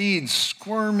like seeds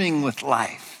squirming with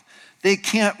life. They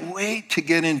can't wait to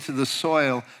get into the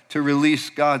soil to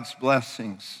release God's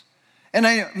blessings. And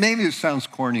maybe it sounds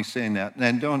corny saying that,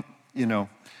 and don't,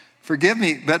 forgive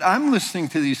me, but I'm listening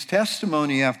to these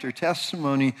testimony after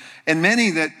testimony, and many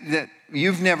that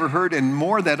you've never heard, and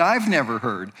more that I've never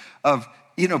heard of,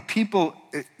 people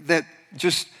that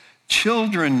just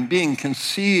children being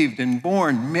conceived and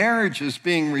born, marriages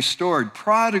being restored,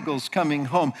 prodigals coming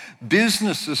home,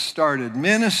 businesses started,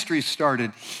 ministries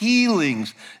started,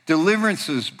 healings,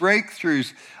 deliverances,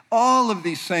 breakthroughs, all of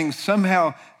these things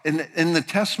somehow. In the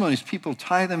testimonies, people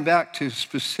tie them back to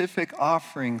specific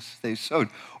offerings they sowed.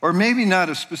 Or maybe not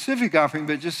a specific offering,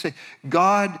 but just say,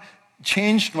 God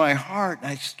changed my heart, and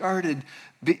I started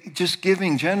just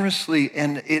giving generously,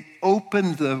 and it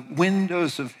opened the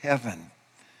windows of heaven.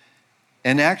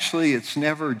 And actually, it's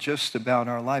never just about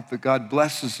our life, but God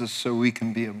blesses us so we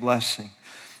can be a blessing.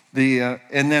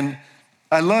 And then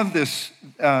I love this.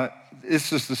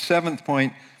 This is the 7th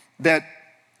point, that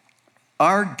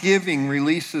Our giving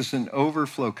releases an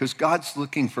overflow because God's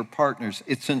looking for partners.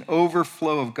 It's an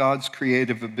overflow of God's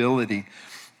creative ability.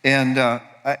 And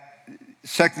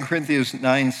 2 Corinthians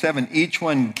 9:7, each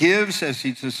one gives as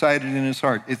he's decided in his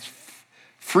heart. It's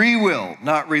free will,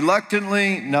 not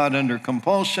reluctantly, not under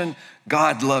compulsion.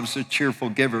 God loves a cheerful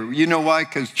giver. You know why?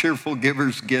 Because cheerful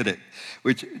givers get it,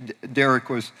 which Derek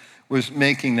was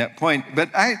making that point.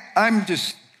 But I'm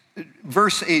just,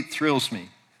 verse 8 thrills me.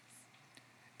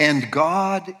 And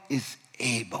God is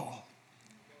able.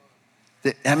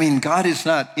 God is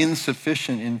not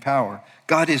insufficient in power.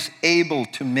 God is able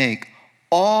to make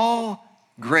all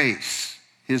grace,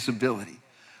 his ability,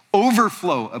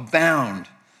 overflow, abound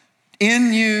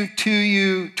in you, to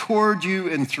you, toward you,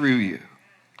 and through you.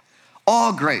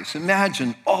 All grace.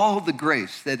 Imagine all the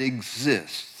grace that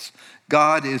exists.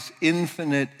 God is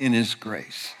infinite in his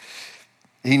grace.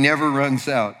 He never runs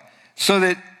out. So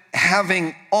that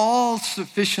having all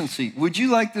sufficiency, would you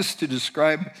like this to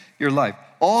describe your life?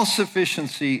 All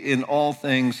sufficiency in all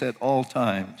things at all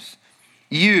times.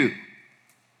 You,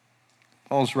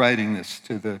 Paul's writing this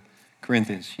to the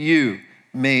Corinthians, you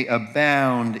may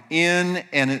abound in,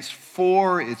 and it's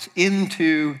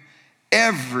into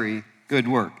every good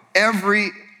work.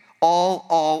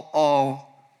 All,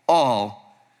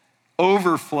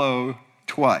 overflow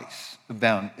twice,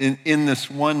 abound in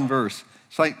this one verse.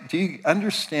 It's like, do you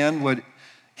understand what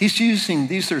he's using?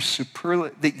 These are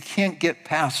superlative, that you can't get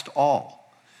past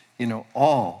all,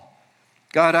 all.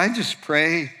 God, I just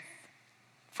pray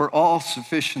for all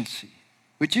sufficiency.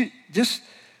 Would you just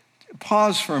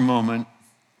pause for a moment,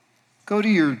 go to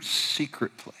your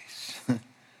secret place.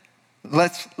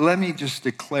 Let me just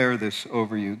declare this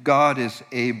over you. God is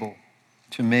able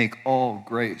to make all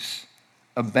grace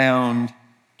abound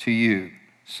to you,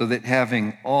 so that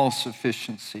having all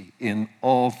sufficiency in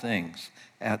all things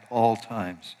at all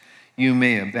times, you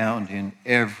may abound in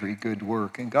every good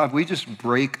work. And God, we just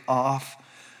break off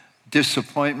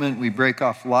disappointment. We break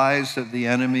off lies of the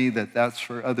enemy that's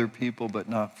for other people, but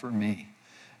not for me.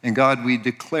 And God, we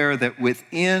declare that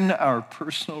within our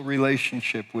personal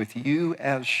relationship with you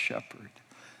as shepherd,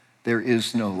 there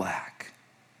is no lack,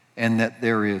 and that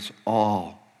there is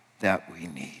all that we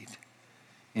need.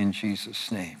 In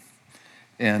Jesus' name.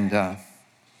 And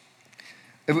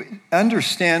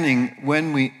understanding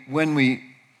when we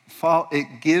fall,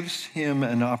 it gives him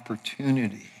an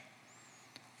opportunity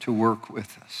to work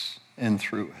with us and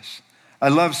through us. I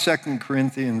love 2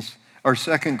 Chronicles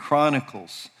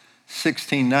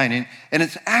 16:9, and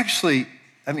it's actually,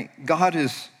 God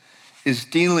is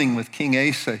dealing with King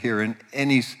Asa here, and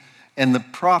the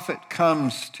prophet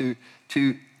comes to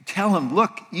tell him,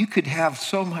 look, you could have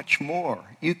so much more.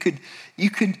 You could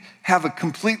have a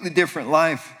completely different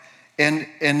life. And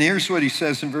here's what he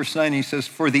says in verse 9. He says,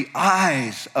 for the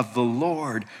eyes of the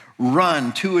Lord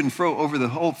run to and fro over the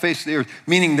whole face of the earth,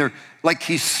 meaning they're like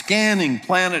he's scanning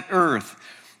planet Earth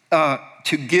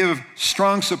to give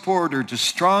strong support or to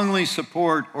strongly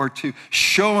support or to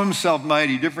show himself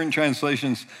mighty, different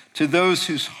translations, to those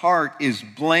whose heart is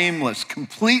blameless,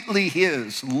 completely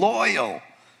his, loyal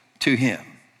to him.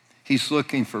 He's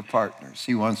looking for partners.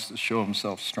 He wants to show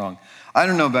himself strong. I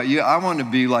don't know about you. I want to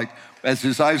be like, as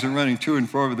his eyes are running to and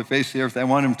fro over the face of the earth, I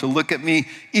want him to look at me,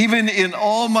 even in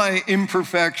all my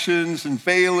imperfections and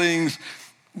failings,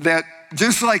 that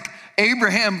just like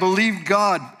Abraham believed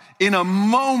God in a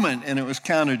moment, and it was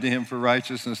counted to him for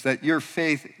righteousness, that your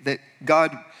faith, that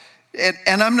God,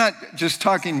 and I'm not just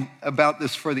talking about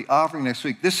this for the offering next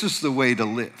week. This is the way to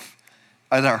live,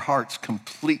 at our hearts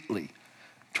completely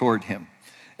toward him.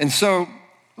 And so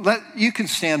you can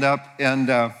stand up,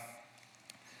 and I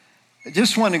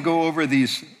just want to go over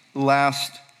these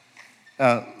last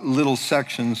little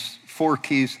sections, 4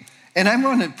 keys. And I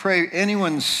want to pray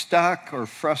anyone stuck or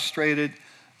frustrated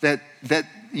that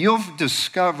you'll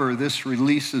discover this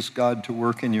releases God to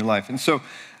work in your life. And so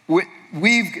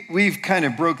we've kind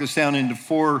of broke this down into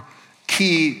 4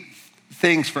 key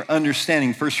things for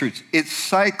understanding first fruits. It's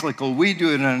cyclical. We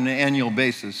do it on an annual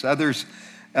basis. Others,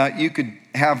 you could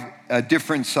have a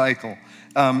different cycle.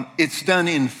 It's done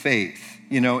in faith.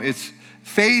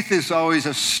 Faith is always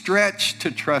a stretch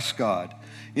to trust God.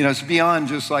 It's beyond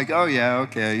just like, oh yeah,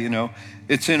 okay,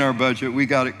 it's in our budget, we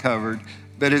got it covered.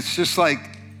 But it's just like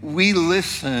we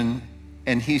listen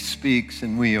and he speaks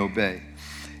and we obey.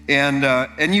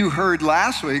 And you heard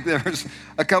last week, there was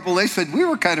a couple, they said, we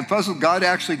were kind of puzzled. God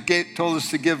actually told us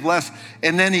to give less,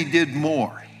 and then he did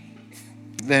more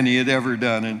than he had ever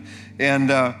done.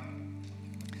 And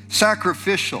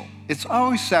sacrificial, it's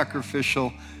always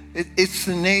sacrificial. It's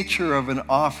the nature of an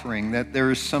offering that there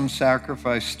is some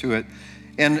sacrifice to it.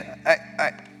 And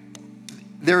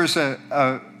there's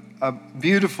a a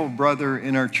beautiful brother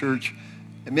in our church.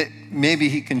 Maybe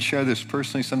he can share this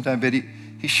personally sometime, but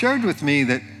he shared with me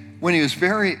that when he was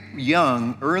very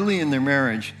young, early in their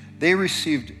marriage, they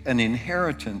received an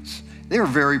inheritance. They were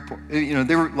very poor,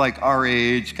 they were like our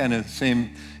age, kind of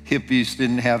same hippies,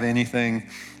 didn't have anything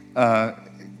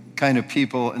kind of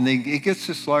people. And he gets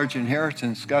this large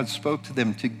inheritance. God spoke to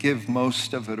them to give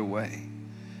most of it away.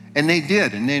 And they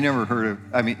did, and they never heard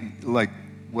of, like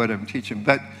what I'm teaching.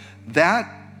 But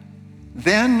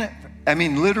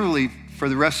literally for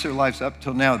the rest of their lives up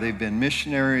till now, they've been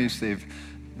missionaries,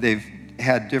 they've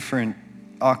had different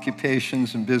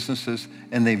occupations and businesses,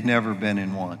 and they've never been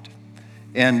in want.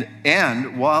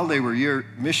 And while they were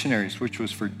missionaries, which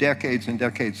was for decades and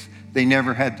decades, they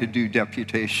never had to do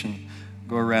deputation,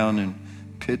 go around and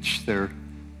pitch their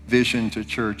vision to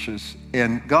churches.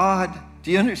 And God,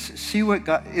 do you see what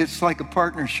God, it's like a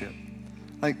partnership.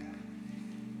 Like,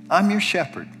 I'm your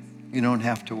shepherd. You don't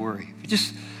have to worry. You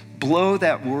just blow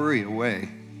that worry away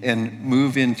and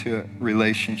move into a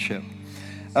relationship.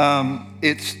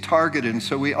 It's targeted. And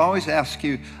so we always ask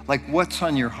you, like, what's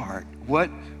on your heart?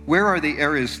 Where are the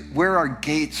areas, where are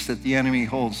gates that the enemy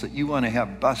holds that you want to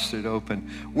have busted open?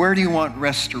 Where do you want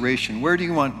restoration? Where do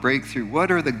you want breakthrough?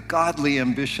 What are the godly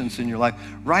ambitions in your life?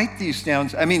 Write these down.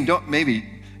 Maybe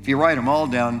if you write them all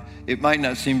down, it might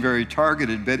not seem very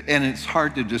targeted, and it's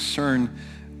hard to discern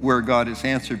where God has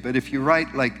answered. But if you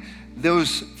write like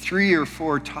those 3 or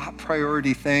 4 top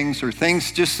priority things, or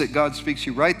things just that God speaks,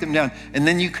 you write them down, and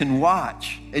then you can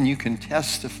watch and you can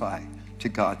testify to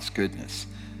God's goodness.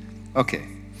 Okay.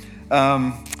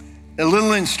 A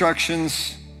little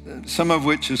instructions, some of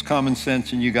which is common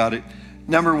sense, and you got it.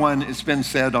 Number 1, it's been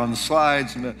said on the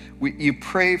slides. You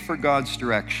pray for God's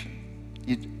direction.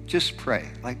 You just pray.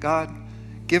 Like, God,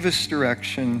 give us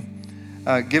direction.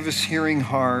 Give us hearing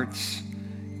hearts.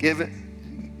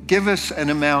 Give us an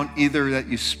amount either that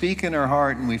you speak in our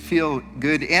heart and we feel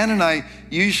good. Ann and I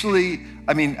usually,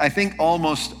 I think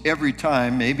almost every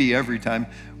time, maybe every time,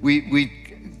 we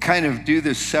kind of do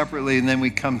this separately, and then we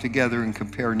come together and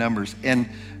compare numbers. And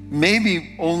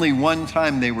maybe only one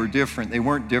time they were different. They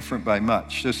weren't different by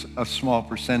much, just a small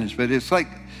percentage. But it's like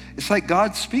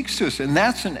God speaks to us, and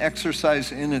that's an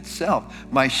exercise in itself.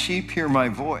 My sheep hear my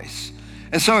voice.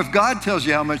 And so if God tells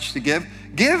you how much to give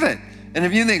it. And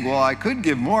if you think, well, I could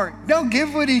give more, no,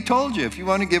 give what he told you. If you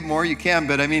want to give more, you can.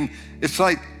 But it's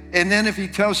like, and then if he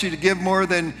tells you to give more,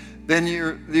 then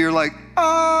you're like,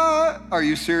 are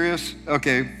you serious?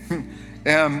 Okay.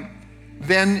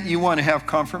 Then you want to have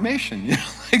confirmation.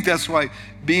 That's why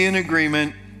be in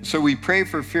agreement. So we pray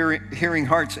for hearing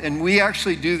hearts. And we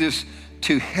actually do this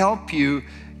to help you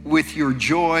with your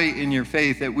joy in your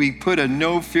faith, that we put a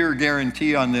no fear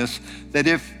guarantee on this, that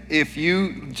if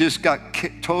you just got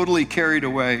totally carried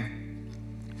away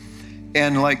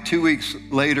and like 2 weeks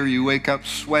later you wake up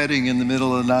sweating in the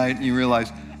middle of the night and you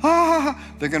realize,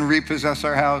 they're going to repossess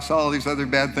our house, all these other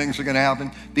bad things are going to happen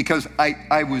because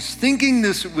I was thinking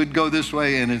this would go this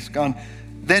way and it's gone,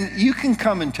 then you can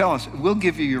come and tell us. We'll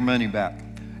give you your money back.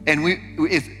 And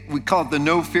we call it the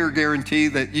no fear guarantee,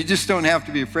 that you just don't have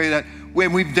to be afraid of that.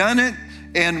 When we've done it,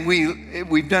 and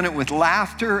we've done it with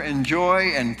laughter and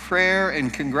joy and prayer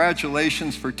and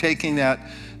congratulations for taking that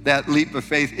leap of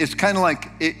faith. It's kind of like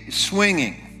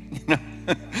swinging.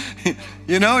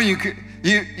 You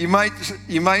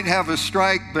might have a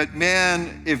strike, but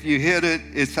man, if you hit it,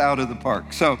 it's out of the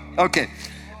park. So, okay.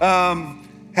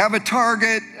 Have a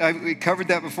target. We covered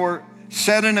that before.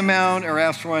 Set an amount or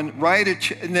ask for one. Write a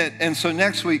check. And so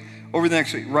over the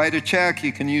next week, write a check.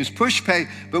 You can use push pay.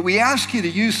 But we ask you to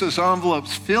use those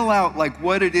envelopes. Fill out like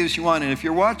what it is you want. And if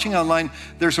you're watching online,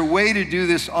 there's a way to do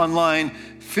this online.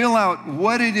 Fill out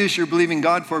what it is you're believing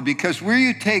God for. Because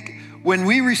when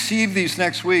we receive these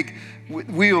next week,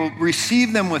 we will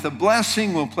receive them with a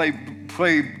blessing. We'll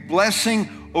pray blessing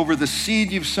over the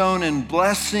seed you've sown and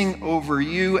blessing over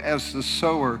you as the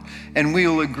sower. And we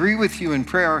will agree with you in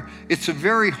prayer. It's a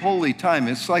very holy time.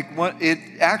 It's like it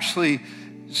actually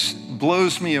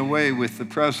blows me away with the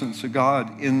presence of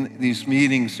God in these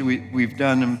meetings. We've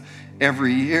done them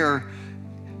every year.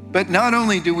 But not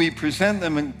only do we present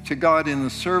them to God in the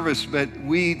service, but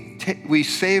we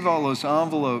save all those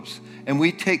envelopes. And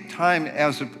we take time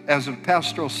as a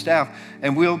pastoral staff,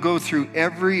 and we'll go through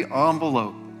every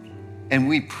envelope. And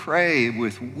we pray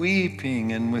with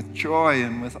weeping and with joy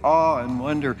and with awe and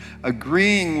wonder,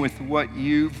 agreeing with what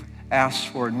you've asked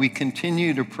for. And we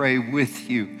continue to pray with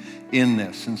you in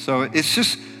this. And so it's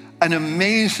just an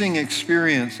amazing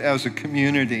experience as a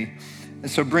community.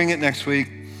 And so bring it next week.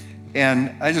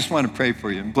 And I just want to pray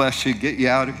for you and bless you, get you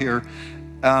out of here.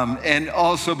 And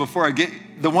also before I get,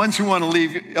 the ones who want to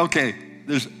leave, okay,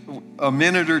 there's a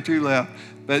minute or two left.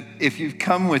 But if you've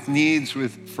come with needs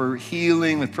for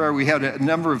healing, with prayer, we had a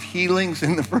number of healings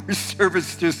in the first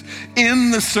service, just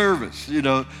in the service,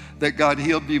 that God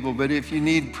healed people. But if you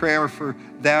need prayer for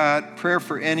that, prayer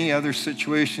for any other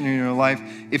situation in your life,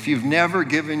 if you've never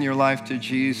given your life to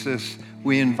Jesus,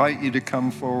 we invite you to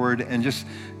come forward and just,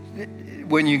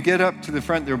 when you get up to the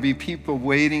front, there'll be people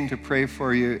waiting to pray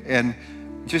for you. And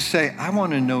just say, I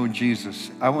want to know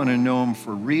Jesus. I want to know him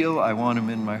for real. I want him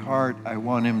in my heart. I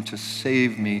want him to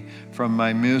save me from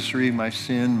my misery, my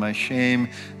sin, my shame,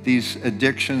 these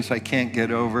addictions I can't get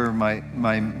over,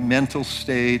 my mental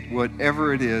state,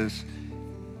 whatever it is.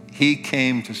 He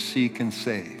came to seek and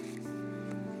save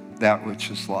that which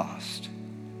is lost.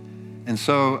 And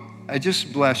so I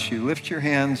just bless you. Lift your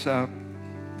hands up.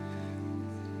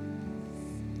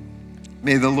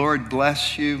 May the Lord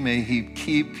bless you. May he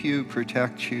keep you,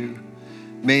 protect you.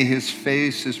 May his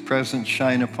face, his presence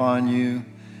shine upon you.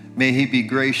 May he be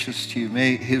gracious to you.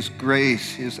 May his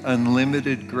grace, his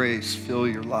unlimited grace, fill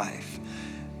your life.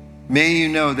 May you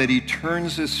know that he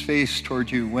turns his face toward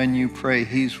you when you pray.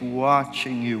 He's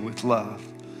watching you with love,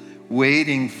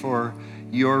 waiting for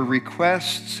your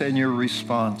requests and your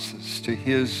responses to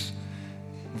his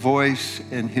voice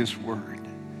and his word.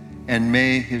 And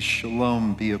may his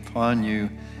shalom be upon you.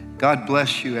 God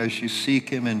bless you as you seek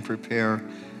him and prepare.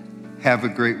 Have a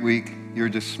great week. You're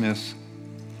dismissed.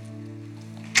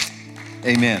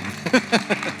 Amen.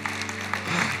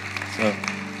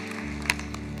 So.